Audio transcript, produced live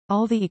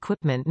All the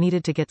equipment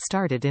needed to get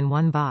started in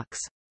one box.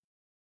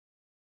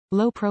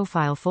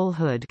 Low-profile full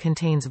hood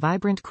contains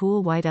vibrant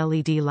cool white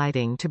LED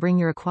lighting to bring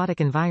your aquatic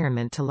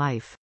environment to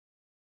life.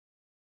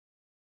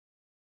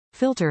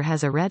 Filter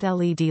has a red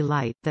LED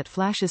light that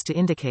flashes to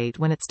indicate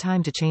when it's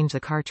time to change the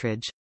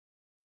cartridge.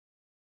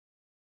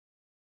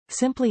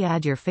 Simply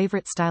add your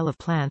favorite style of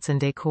plants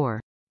and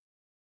decor.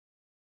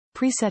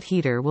 Preset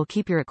heater will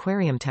keep your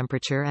aquarium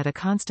temperature at a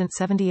constant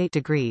 78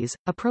 degrees,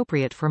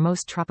 appropriate for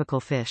most tropical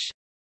fish.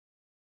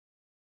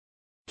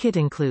 Kit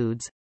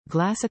includes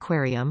glass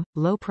aquarium,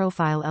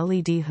 low-profile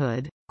LED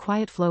hood,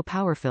 QuietFlow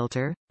power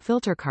filter,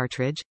 filter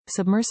cartridge,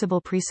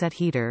 submersible preset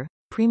heater,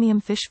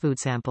 premium fish food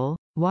sample,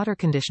 water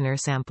conditioner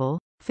sample,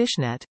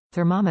 fishnet,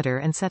 thermometer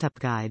and setup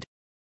guide.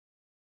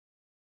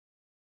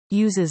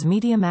 Uses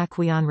medium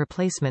Aqueon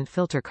replacement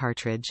filter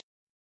cartridge.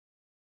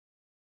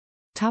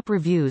 Top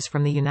reviews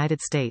from the United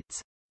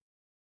States.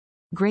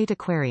 Great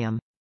aquarium.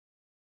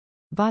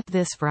 Bought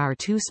this for our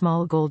 2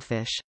 small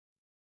goldfish.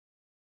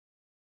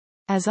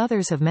 As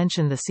others have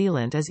mentioned, the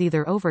sealant is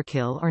either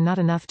overkill or not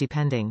enough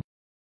depending.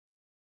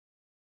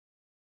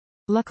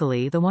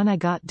 Luckily the one I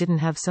got didn't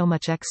have so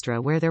much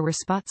extra where there were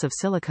spots of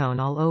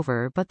silicone all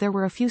over, but there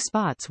were a few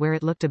spots where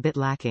it looked a bit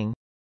lacking.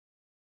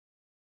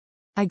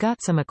 I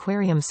got some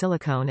aquarium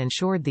silicone and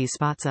shored these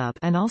spots up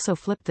and also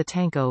flipped the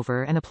tank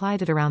over and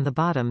applied it around the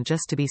bottom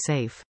just to be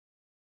safe.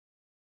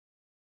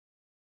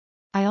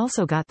 I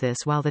also got this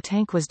while the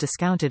tank was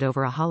discounted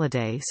over a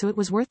holiday, so it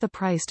was worth the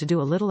price to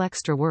do a little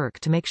extra work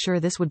to make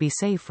sure this would be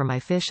safe for my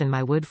fish and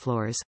my wood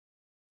floors.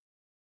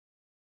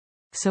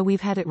 So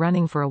we've had it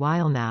running for a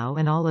while now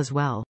and all is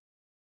well.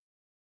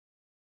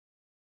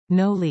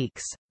 No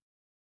leaks.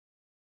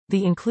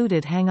 The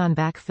included hang-on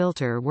back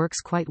filter works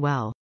quite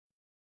well.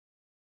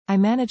 I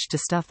managed to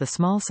stuff the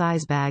small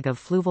size bag of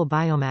Fluval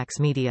biomax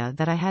media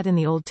that I had in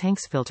the old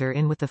tank's filter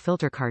in with the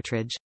filter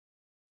cartridge.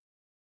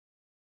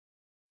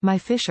 My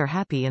fish are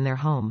happy in their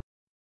home.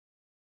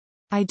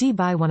 I'd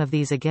buy one of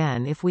these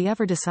again if we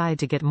ever decide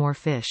to get more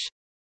fish.